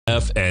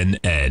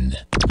TFNN,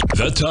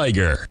 the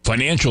Tiger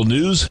Financial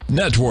News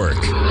Network.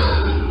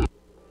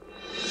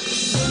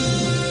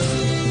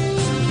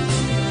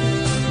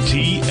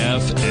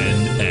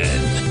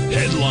 TFNN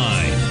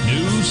Headline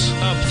News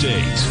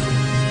Update.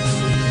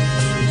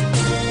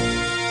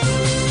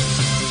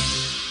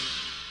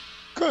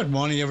 Good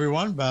morning,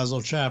 everyone.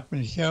 Basil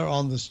Chapman here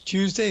on this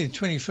Tuesday, the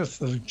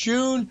 25th of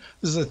June.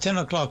 This is the 10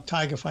 o'clock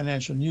Tiger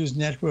Financial News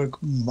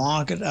Network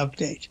market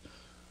update.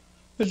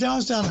 The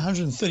Dow's down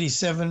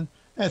 137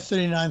 at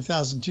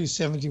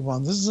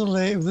 39,271. This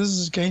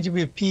is going to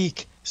be a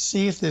peak.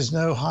 See if there's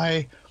no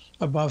high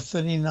above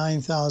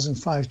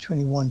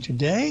 39,521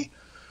 today.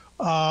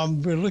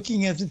 We're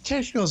looking at the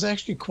technical is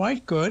actually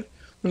quite good.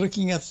 We're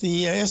looking at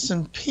the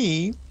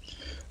S&P.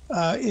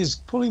 Is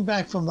pulling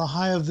back from the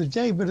high of the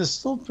day, but it's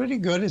still pretty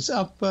good. It's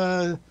up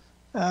 7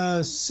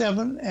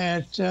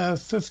 at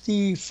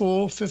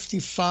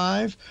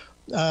 54.55,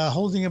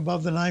 holding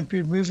above the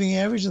 9-period moving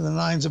average, and the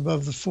 9's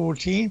above the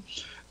 14.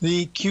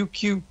 The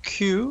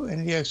QQQ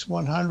and the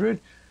X100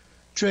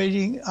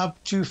 trading up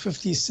to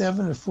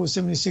 57 at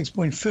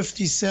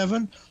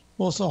 476.57,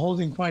 also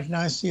holding quite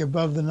nicely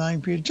above the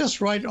 9-period, just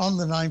right on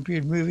the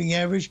 9-period moving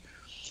average.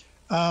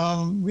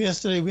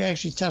 Yesterday we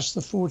actually touched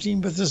the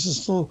 14, but this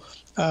is still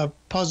a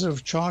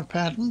positive chart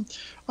pattern.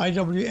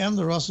 IWM,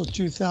 the Russell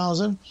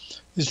 2000,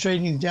 is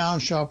trading down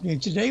sharply.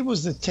 And today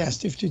was the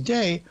test. If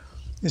today,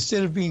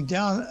 instead of being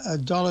down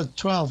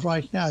 $1.12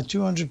 right now,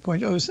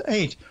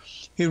 200.08,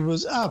 it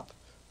was up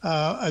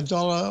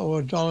 $1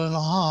 or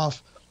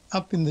 $1.50,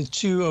 up in the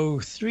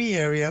 203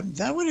 area,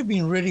 that would have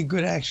been really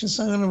good action.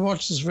 So I'm going to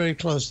watch this very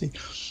closely.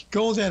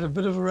 Gold had a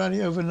bit of a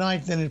rally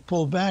overnight, then it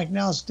pulled back.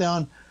 Now it's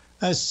down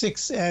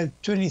 6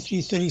 at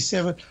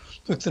 23.37.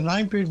 Look, the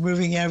 9-period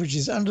moving average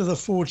is under the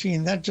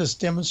 14. That just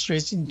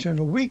demonstrates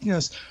internal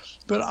weakness.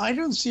 But I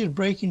don't see it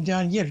breaking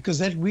down yet because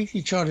that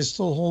weekly chart is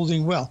still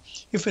holding well.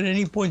 If at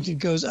any point it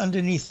goes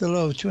underneath the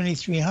low of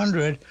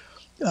 2,300,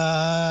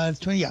 call it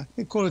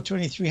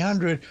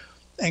 2,300,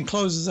 and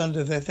closes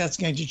under that, that's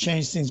going to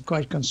change things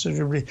quite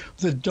considerably.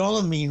 The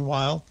dollar,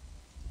 meanwhile,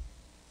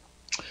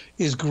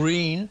 is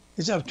green.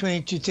 It's up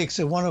 22 ticks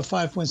at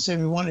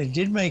 105.71. It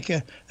did make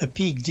a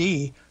peak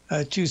D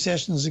 2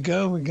 sessions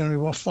ago. We're going to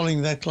be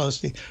following that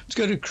closely. Let's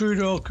go to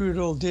crude oil. Crude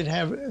oil did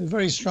have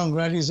very strong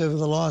rallies over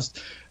the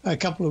last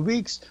couple of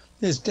weeks.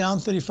 It's down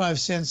 35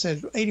 cents at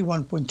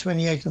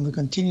 81.28 on the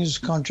continuous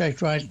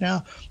contract right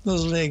now.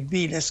 Those leg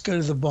B. Let's go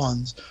to the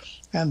bonds.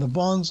 And the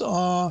bonds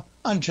are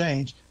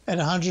unchanged at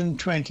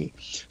 120.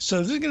 So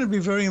this is going to be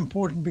very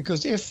important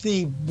because if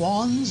the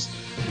bonds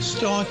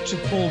start to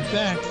pull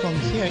back from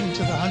here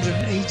into the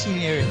 118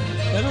 area,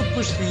 that'll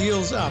push the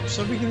yields up.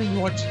 So we're going to be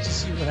watching to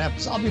see what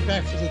happens. I'll be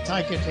back for the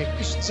Tiger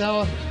Technicians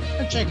Hour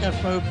and check out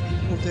Mo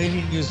People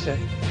Daily News Day.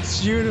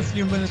 See you in a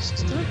few minutes.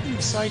 It's going to be an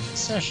exciting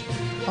session.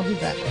 I'll be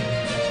back.